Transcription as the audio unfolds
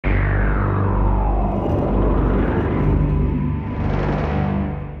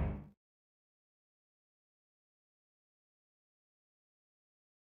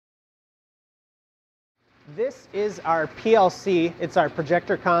This is our PLC, it's our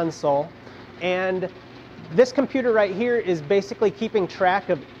Projector Console, and this computer right here is basically keeping track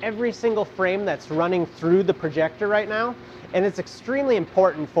of every single frame that's running through the projector right now, and it's extremely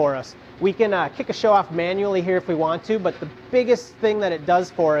important for us. We can kick a show off manually here if we want to, but the biggest thing that it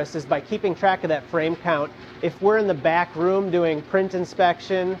does for us is by keeping track of that frame count. If we're in the back room doing print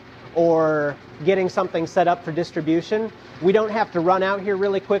inspection or getting something set up for distribution, we don't have to run out here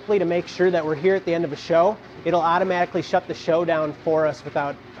really quickly to make sure that we're here at the end of a show. It'll automatically shut the show down for us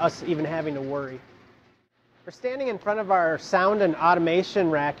without us even having to worry. We're standing in front of our sound and automation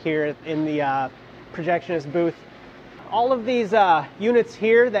rack here in the Projectionist booth. All of these units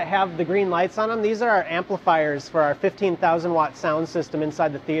here that have the green lights on them, these are our amplifiers for our 15,000 watt sound system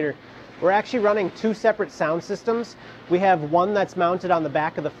inside the theater. We're actually running two separate sound systems. We have one that's mounted on the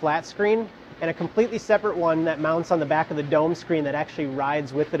back of the flat screen and a completely separate one that mounts on the back of the dome screen that actually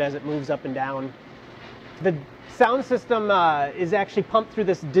rides with it as it moves up and down. The sound system is actually pumped through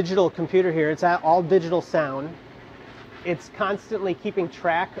this digital computer here. It's all digital sound. It's constantly keeping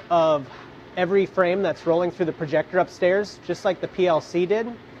track of every frame that's rolling through the projector upstairs, just like the PLC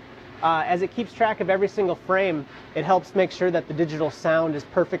did. As it keeps track of every single frame, it helps make sure that the digital sound is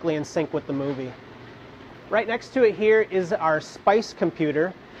perfectly in sync with the movie. Right next to it here is our Spice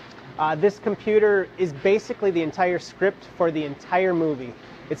computer. This computer is basically the entire script for the entire movie.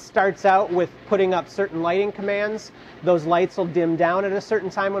 It starts out with putting up certain lighting commands. Those lights will dim down at a certain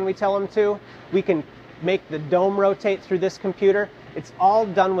time when we tell them to. We can make the dome rotate through this computer. It's all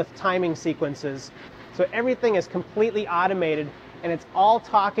done with timing sequences. So everything is completely automated, and it's all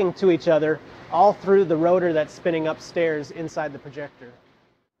talking to each other all through the rotor that's spinning upstairs inside the projector.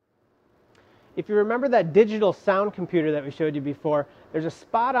 If you remember that digital sound computer that we showed you before, there's a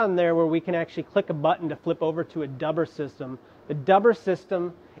spot on there where we can actually click a button to flip over to a dubber system. The dubber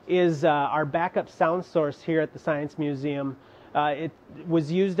system is our backup sound source here at the Science Museum. It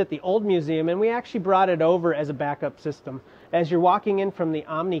was used at the old museum, and we actually brought it over as a backup system. As you're walking in from the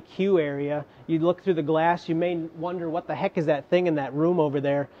Omni-Q area, you look through the glass, you may wonder what the heck is that thing in that room over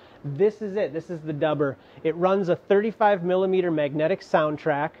there. This is it. This is the dubber. It runs a 35mm magnetic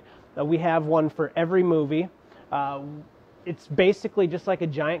soundtrack. We have one for every movie. It's basically just like a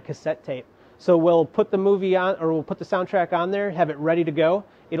giant cassette tape. So we'll put the movie on, or we'll put the soundtrack on there, have it ready to go.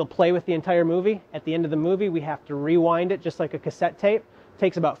 It'll play with the entire movie. At the end of the movie, we have to rewind it just like a cassette tape. It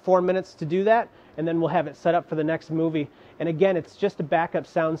takes about 4 minutes to do that, and then we'll have it set up for the next movie. And again, it's just a backup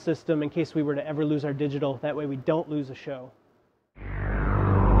sound system in case we were to ever lose our digital. That way we don't lose a show.